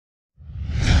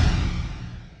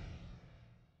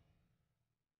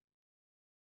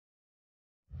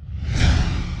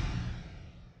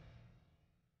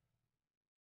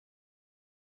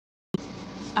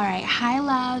Alright, hi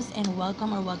loves, and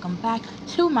welcome back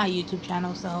to my YouTube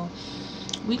channel. So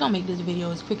we're gonna make this video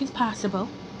as quick as possible.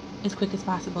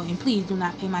 And please do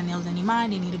not pay my nails any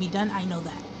mind. They need to be done, I know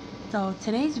that. So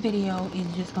today's video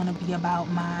is just gonna be about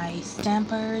my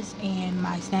stampers and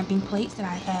my stamping plates that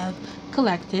I have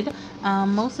collected.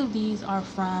 Most of these are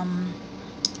from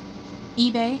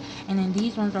eBay, and then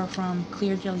these ones are from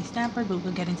Clear Jelly Stampers, but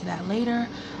we'll get into that later.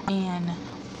 And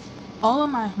all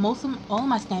of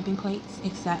my stamping plates,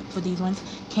 except for these ones,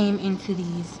 came into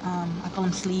these I call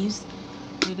them sleeves.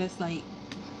 They're just like,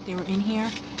 they were in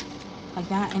here like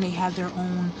that, and they have their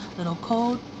own little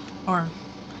code or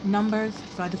numbers.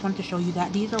 So I just wanted to show you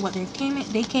that these are what they came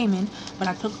in, but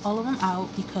I took all of them out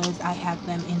because I have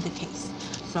them in the case.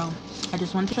 So I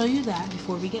just wanted to show you that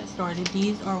before we get started.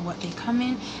 These are what they come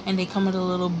in, and they come with a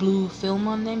little blue film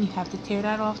on them. You have to tear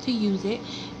that off to use it.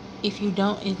 If you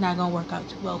don't, it's not gonna work out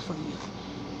too well for you,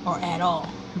 or at all.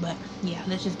 But yeah,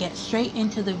 let's just get straight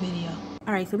into the video.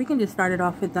 Alright, so we can just start it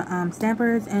off with the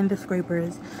stampers and the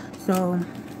scrapers. So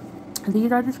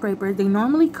these are the scrapers. They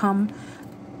normally come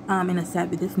in a set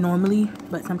with this normally,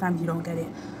 but sometimes you don't get it.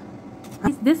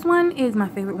 This one is my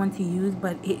favorite one to use,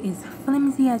 but it is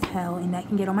flimsy as hell, and that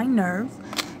can get on my nerves.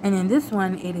 And then this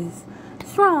one, it is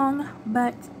strong,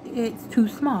 but it's too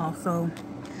small. So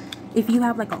if you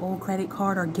have like an old credit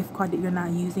card or gift card that you're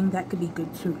not using, that could be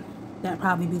good too. That'd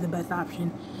probably be the best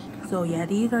option. So yeah,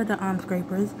 these are the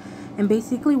scrapers, and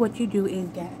basically what you do is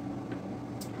get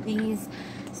these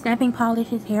stamping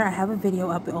polishes here. I have a video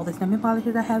up with all the stamping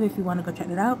polishes I have. If you want to go check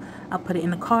it out, I'll put it in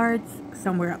the cards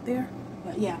somewhere up there.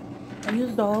 But yeah, I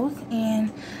use those,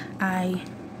 and I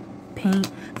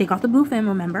paint, take off the blue film,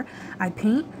 remember. I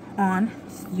paint on,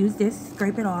 use this,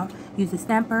 scrape it off, use the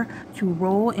stamper to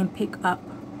roll and pick up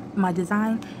my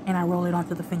design, and I roll it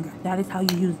onto the finger. That is how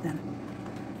you use them.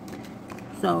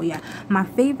 So yeah, my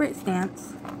favorite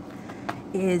stamps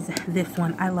is this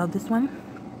one. I love this one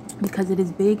because it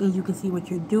is big and you can see what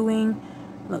you're doing.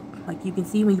 Look, like you can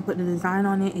see when you put the design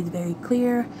on it, it's very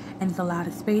clear and it's a lot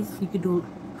of space. You could do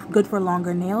good for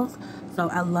longer nails. So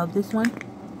I love this one.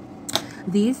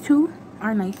 These two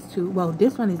are nice too. Well,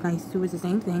 this one is nice too. It's the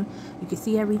same thing. You can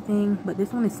see everything, but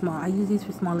this one is small. I use these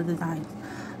for smaller designs.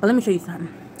 But let me show you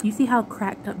something. You see how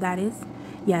cracked up that is?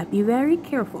 Yeah, be very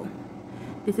careful.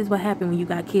 This is what happened when you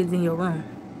got kids in your room.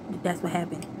 That's what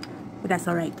happened. But that's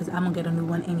alright, because I'm going to get a new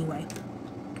one anyway.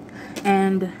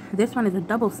 And this one is a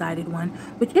double-sided one,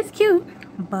 which is cute,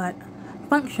 but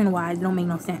function-wise, it don't make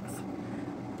no sense.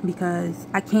 Because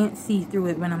I can't see through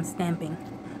it when I'm stamping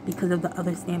because of the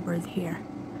other stampers here.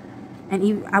 And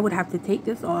even, I would have to take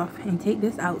this off and take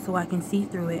this out so I can see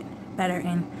through it better.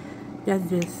 And that's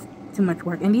just too much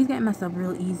work. And these get messed up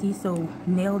real easy, so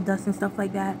nail dust and stuff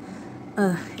like that,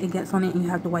 it gets on it and you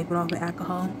have to wipe it off with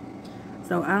alcohol.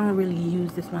 So I don't really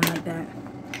use this one like that.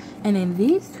 And then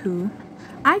these two,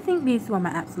 I think these two are my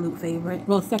absolute favorite.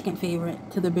 Well, second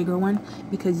favorite to the bigger one,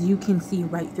 because you can see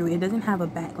right through it. It doesn't have a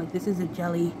back. Like, this is a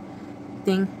jelly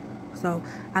thing. So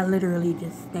I literally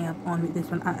just stamp on with this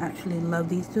one. I actually love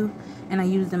these two, and I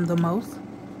use them the most.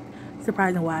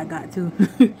 Surprising why I got two.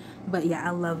 But yeah, I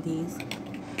love these.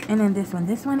 And then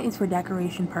this one is for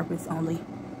decoration purpose only.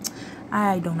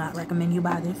 I do not recommend you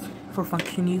buy this for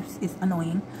function use. It's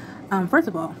annoying. First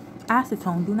of all,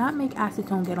 acetone. Do not make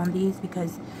acetone get on these,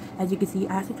 because as you can see,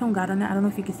 acetone got on it. I don't know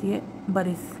if you can see it, but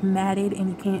it's matted and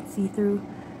you can't see through.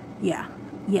 Yeah.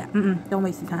 Don't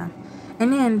waste your time.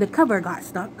 And then the cover got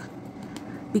stuck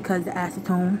because the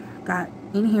acetone got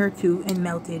in here too and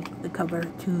melted the cover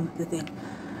to the thing.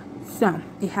 So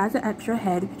it has an extra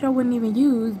head, which I wouldn't even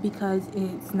use because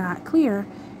it's not clear,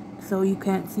 so you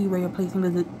can't see where you're placing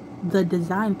the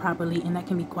design properly, and that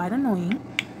can be quite annoying,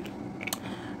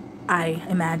 I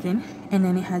imagine. And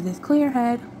then it has this clear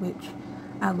head, which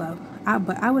I love.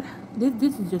 But I would,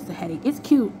 this is just a headache. It's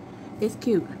cute,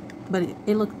 but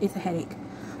it's a headache.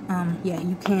 Yeah,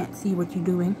 you can't see what you're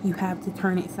doing. You have to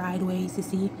turn it sideways to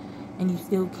see, and you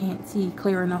still can't see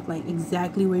clear enough, like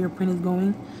exactly where your print is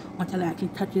going, until it actually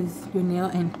touches your nail,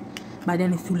 and by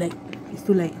then it's too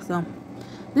late. So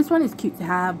this one is cute to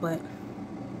have, but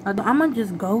I'm gonna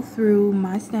just go through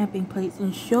my stamping plates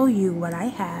and show you what I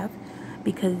have,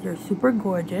 because they're super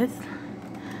gorgeous.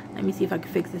 Let me see if I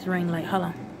can fix this ring light. Hold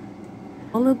on.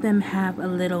 All of them have a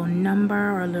little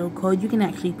number or a little code. You can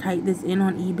actually type this in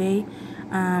on eBay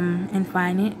and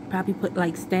find it. Probably put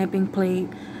like stamping plate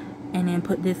and then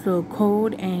put this little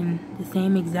code, and the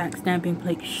same exact stamping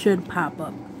plate should pop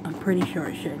up. I'm pretty sure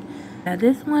it should. Now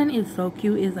this one is so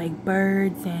cute. It's like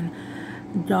birds and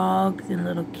dogs and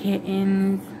little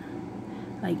kittens.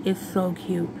 Like, it's so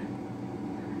cute.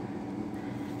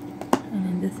 And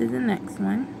then this is the next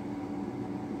one.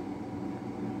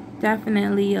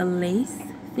 Definitely a lace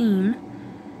theme,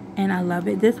 and I love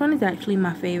it. This one is actually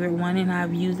my favorite one, and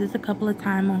I've used this a couple of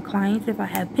times on clients. If I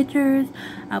have pictures,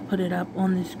 I'll put it up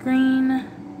on the screen,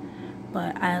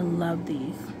 but I love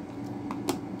these.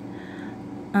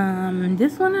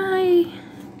 This one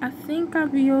I think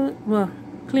I've used, well,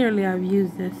 clearly I've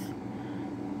used this.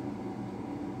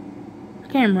 I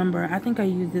can't remember. I think I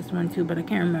used this one too, but I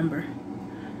can't remember.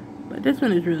 But this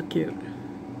one is real cute.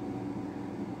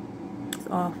 It's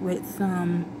off with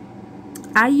some,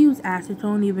 I use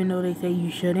acetone even though they say you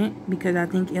shouldn't, because I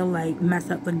think it'll like mess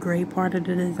up the gray part of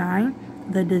the design.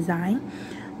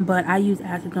 But I use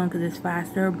acetone because it's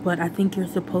faster, but I think you're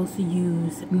supposed to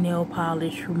use nail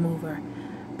polish remover.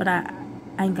 But I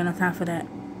ain't got no time for that.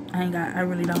 I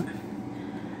really don't.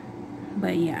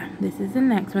 But yeah, this is the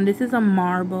next one. This is a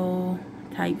marble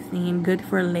type theme, good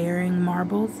for layering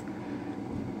marbles.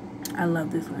 I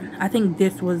love this one. I think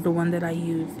this was the one that I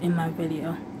used in my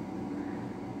video.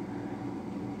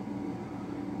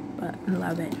 But I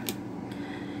love it.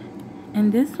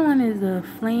 And this one is a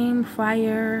flame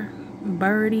fire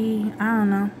birdie. I don't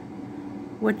know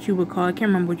what you would call it. I can't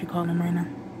remember what you call them right now.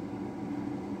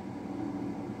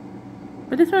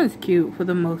 But this one is cute for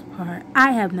the most part.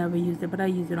 I have never used it, but I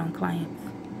use it on clients.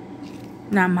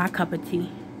 Not my cup of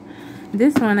tea.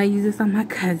 This one, I use this on my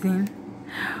cousin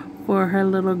for her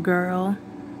little girl.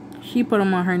 She put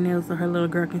them on her nails so her little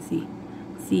girl can see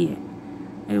it.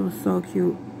 It was so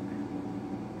cute.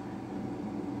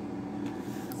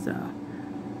 So,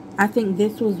 I think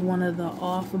this was one of the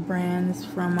off brands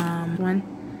from one.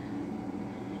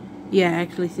 Yeah,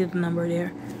 actually see the number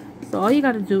there. So all you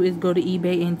got to do is go to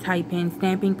eBay and type in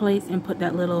stamping place and put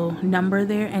that little number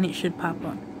there, and it should pop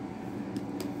up.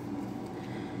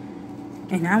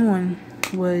 And that one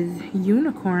was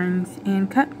unicorns and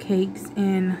cupcakes,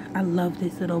 and I love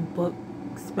this little book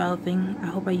spell thing. I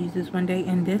hope I use this one day.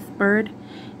 And this bird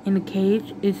in the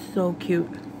cage is so cute.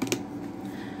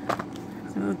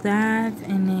 So that,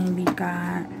 and then we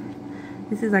got,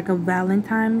 this is like a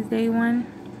Valentine's Day one.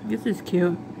 This is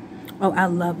cute. Oh, I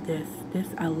love this. This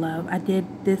I love. I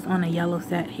did this on a yellow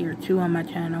set here too on my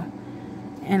channel.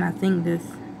 And I think this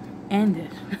and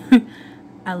this.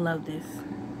 I love this.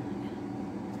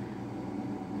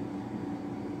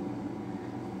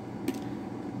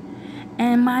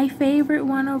 And my favorite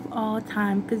one of all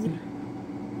time, because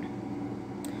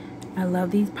I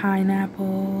love these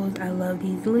pineapples. I love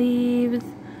these leaves.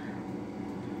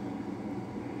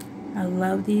 I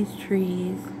love these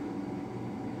trees.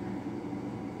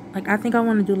 Like, I think I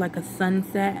want to do like a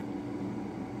sunset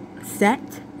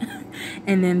set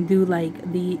and then do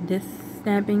like this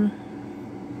stamping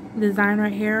design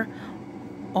right here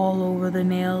all over the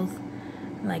nails.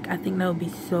 Like, I think that would be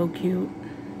so cute.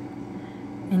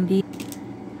 And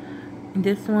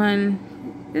this one's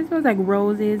like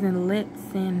roses and lips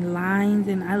and lines,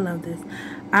 and I love this.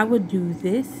 I would do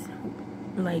this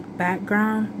like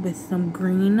background with some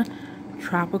green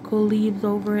tropical leaves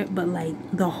over it, but like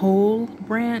the whole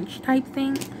branch type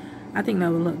thing. I think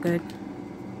that would look good.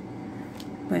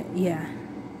 But yeah,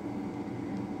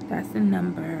 that's the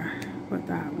number for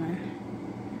that one.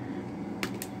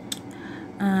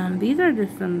 These are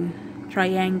just some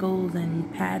triangles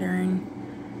and pattern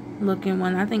looking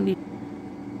one. I think these,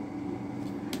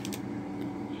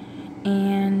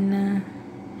 and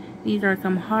these are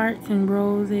some hearts and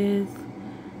roses.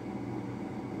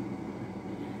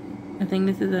 I think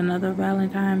this is another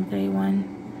Valentine's Day one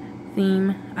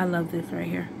theme. I love this right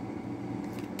here.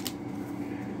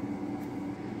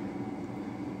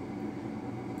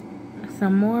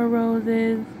 Some more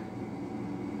roses.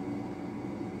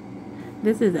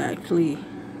 This is actually,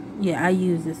 yeah, I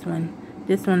use this one.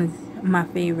 This one is my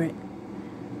favorite.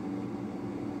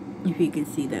 If you can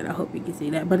see that, I hope you can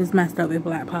see that. But it's messed up with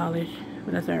black polish,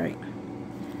 but that's alright.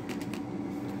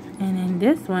 And then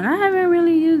this one, I haven't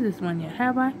really used this one yet,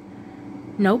 have I?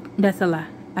 Nope, that's a lie.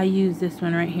 I use this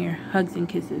one right here, Hugs and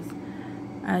Kisses.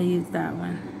 I use that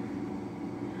one.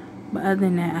 But other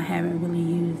than that, I haven't really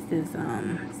used this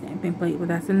stamping plate, but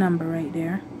that's a number right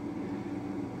there.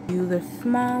 Do the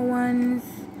small ones.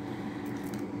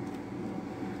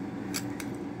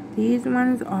 These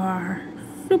ones are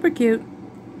super cute,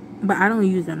 but I don't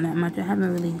use them that much. I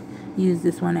haven't really used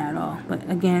this one at all. But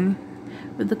again,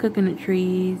 with the coconut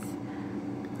trees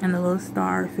and the little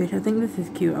starfish, I think this is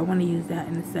cute. I want to use that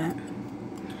in the set.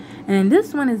 And then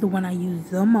this one is the one I use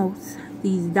the most.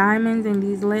 These diamonds and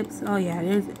these lips. Oh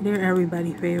yeah, they're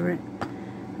everybody's favorite.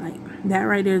 Like, that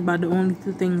right there is about the only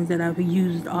two things that I've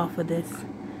used off of this.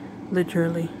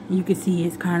 Literally. You can see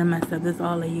it's kind of messed up. That's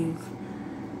all I use.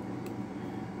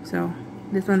 So,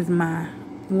 this one is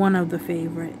one of the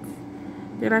favorites.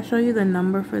 Did I show you the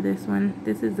number for this one?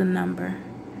 This is the number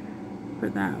for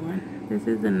that one. This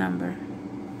is the number.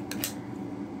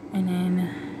 And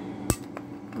then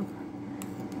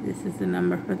this is the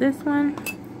number for this one.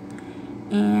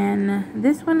 And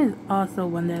this one is also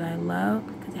one that I love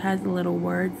because it has the little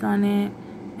words on it.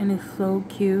 And it's so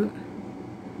cute.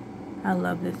 I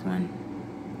love this one.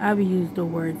 I've used the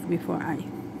words before, I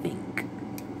think.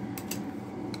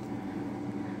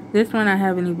 This one I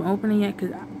haven't even opened it yet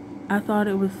because I thought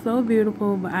it was so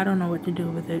beautiful, but I don't know what to do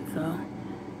with it, so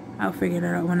I'll figure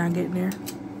that out when I get there.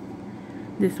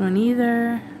 This one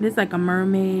either. This is like a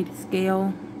mermaid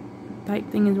scale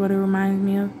type thing is what it reminds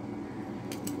me of.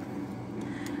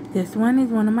 This one is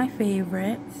one of my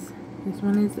favorites. This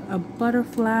one is a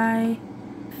butterfly.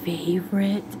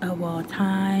 Favorite of all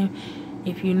time.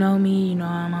 If you know me, you know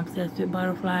I'm obsessed with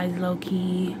butterflies,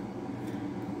 low-key.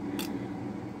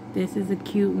 This is a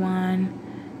cute one.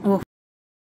 Oh,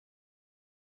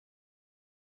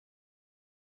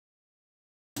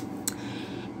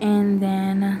 and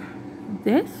then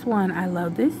this one, I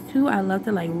love this too. I love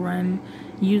to like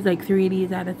use like 3 of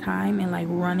these at a time and like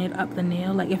run it up the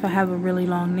nail. Like if I have a really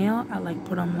long nail, I like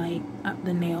put them like up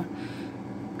the nail.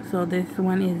 So this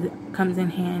one comes in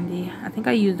handy. I think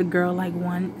I used the girl like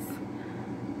once.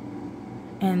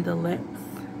 And the lips.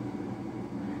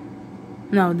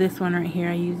 No, this one right here.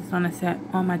 I use this on a set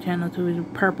on my channel too. It's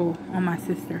purple on my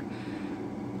sister.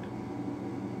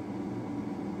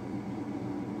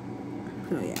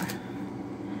 So yeah.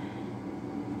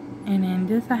 And then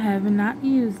this, I have not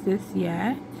used this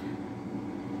yet.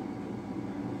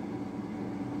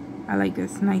 I like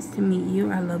this. Nice to meet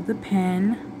you. I love the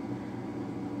pen.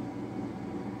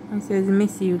 It says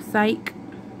miss you, psych.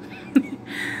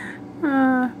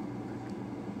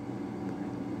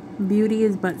 Beauty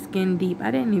is but skin deep.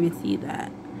 I didn't even see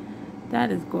that.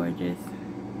 That is gorgeous.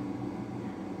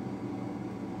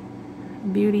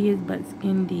 Beauty is but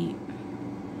skin deep.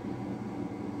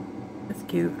 That's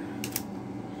cute.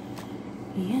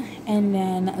 Yeah. And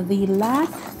then the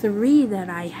last 3 that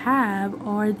I have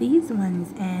are these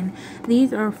ones. And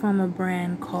these are from a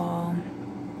brand called,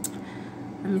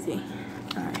 let me see.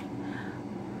 Sorry.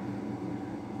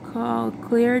 Called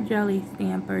Clear Jelly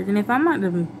Stampers. And if I'm not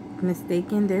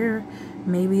mistaken, they're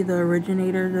maybe the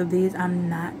originators of these. I'm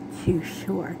not too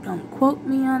sure. Don't quote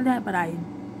me on that, but I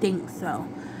think so.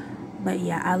 But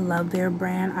yeah, I love their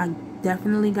brand. I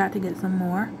definitely got to get some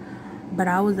more, but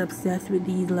I was obsessed with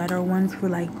these letter ones for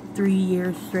like 3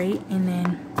 years straight. And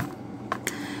then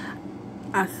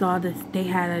I saw this,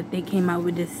 they came out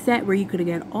with this set where you could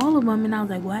get all of them, and I was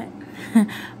like, what?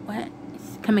 What?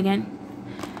 Come again?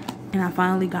 And I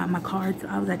finally got my card, so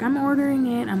I was like, I'm ordering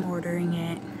it.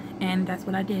 And that's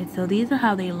what I did. So these are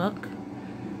how they look.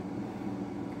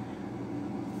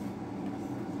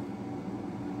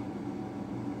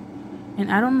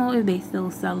 And I don't know if they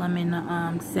still sell them in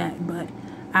the set, but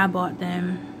I bought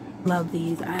them. Love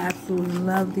these. I absolutely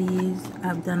love these.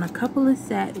 I've done a couple of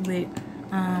sets with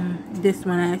this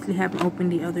one. I actually haven't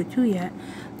opened the other 2 yet.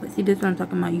 But see, this one I'm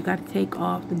talking about. You got to take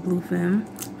off the blue film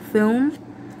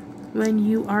when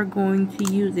you are going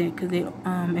to use it, because it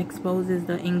exposes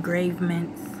the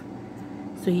engravements.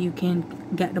 So you can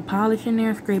get the polish in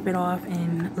there, scrape it off,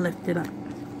 and lift it up.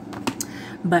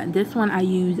 But this one I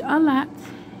use a lot,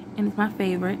 and it's my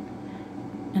favorite.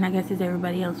 And I guess it's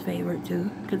everybody else's favorite too,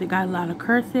 because it got a lot of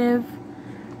cursive.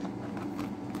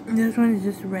 This one is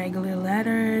just regular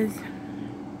letters.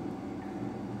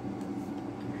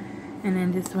 And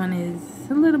then this one is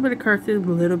a little bit of cursive,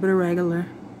 a little bit of regular,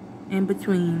 in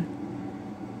between.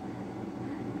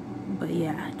 But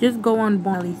yeah, just go on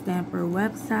Jelly Stamper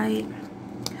website.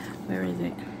 Where is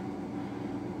it?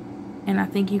 And I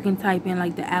think you can type in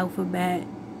like the alphabet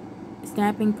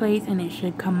stamping place and it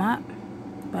should come up.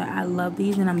 But I love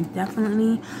these, and I'm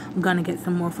definitely gonna get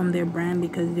some more from their brand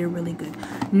because they're really good.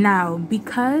 Now,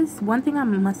 because one thing I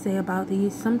must say about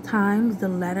these, sometimes the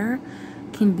letter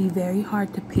can be very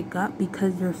hard to pick up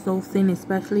because they're so thin,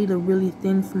 especially the really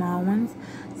thin small ones.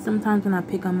 Sometimes when I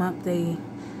pick them up, they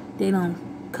don't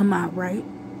come out right,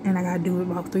 and I gotta do it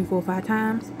about 3, 4, 5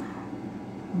 times.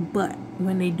 But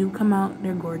when they do come out,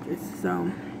 they're gorgeous.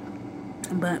 So,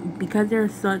 but because they're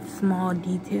such small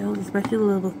details, especially the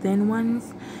little thin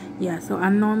ones, yeah, so I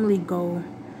normally go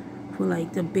for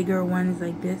like the bigger ones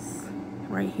like this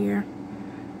right here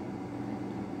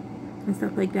and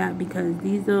stuff like that, because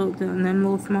these little, them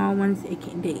little small ones, they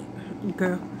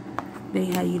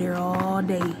have you there all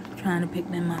day trying to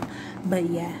pick them up. But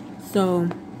yeah, so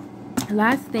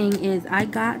last thing is I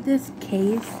got this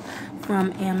case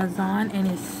from Amazon, and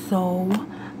it's so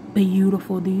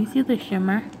beautiful. Do you see the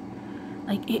shimmer?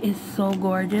 Like, it is so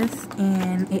gorgeous,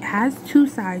 and it has two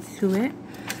sides to it.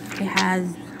 It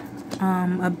has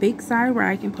a big side where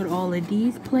I can put all of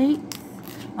these plates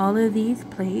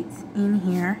in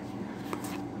here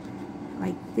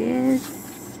like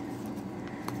this,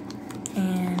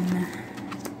 and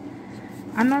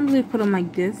I normally put them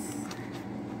like this.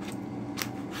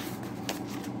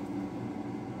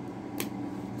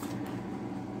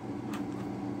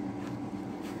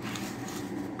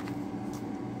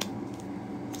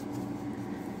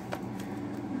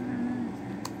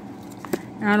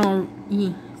 I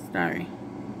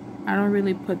don't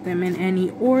really put them in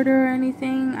any order or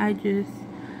anything. I just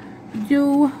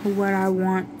do what I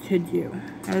want to do.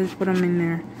 I just put them in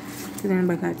there because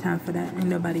anybody got time for that, and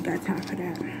nobody got time for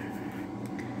that.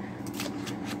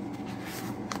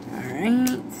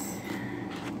 Alright.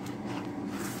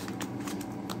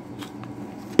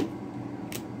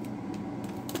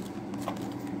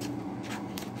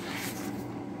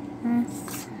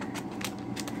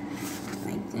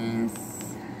 Like this.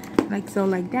 Like so,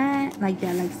 like that, like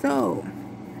that, like so.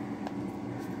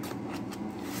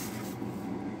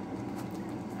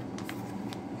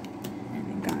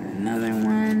 And I got another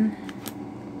one.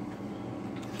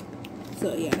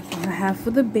 So yeah, that's all I have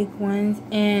for the big ones.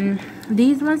 And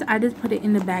these ones, I just put it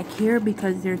in the back here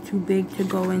because they're too big to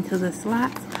go into the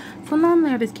slots. So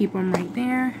normally I just keep them right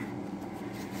there.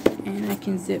 And I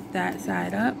can zip that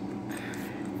side up.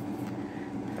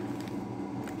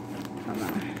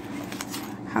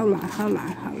 Hold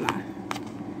on.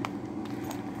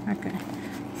 Okay,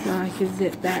 so I can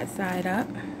zip that side up,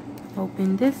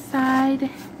 open this side,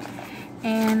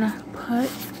 and put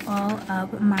all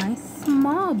of my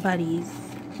small buddies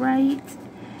right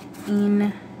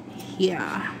in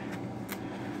here.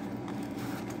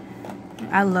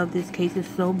 I love this case. It's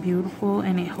so beautiful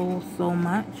and it holds so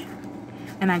much,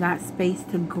 and I got space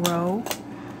to grow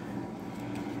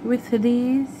with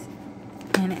these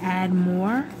and add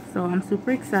more. So I'm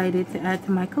super excited to add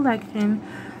to my collection,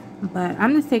 but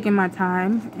I'm just taking my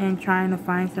time and trying to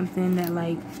find something that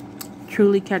like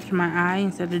truly catch my eye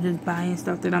instead of just buying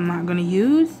stuff that I'm not gonna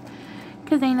use,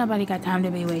 because ain't nobody got time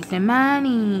to be wasting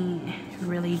money.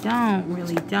 Really don't.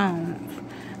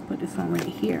 Put this one right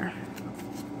here.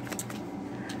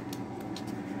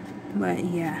 But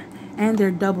yeah, and they're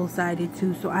double-sided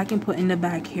too, so I can put in the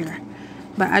back here,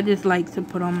 but I just like to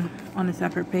put them on a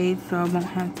separate page so I won't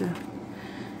have to.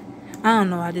 I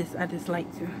don't know, I just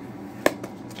like to.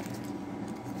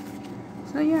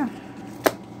 So yeah.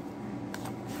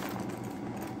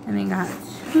 And then got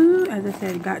two, as I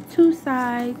said, got two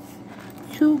sides,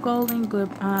 two golden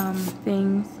grip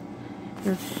things.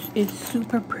 It's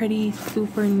super pretty,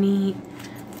 super neat.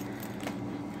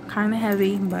 Kind of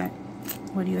heavy, but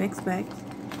what do you expect?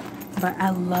 But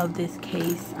I love this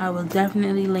case. I will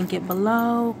definitely link it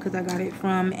below because I got it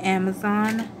from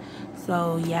Amazon.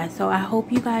 So yeah, so I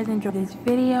hope you guys enjoyed this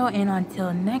video, and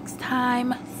until next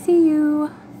time, see you.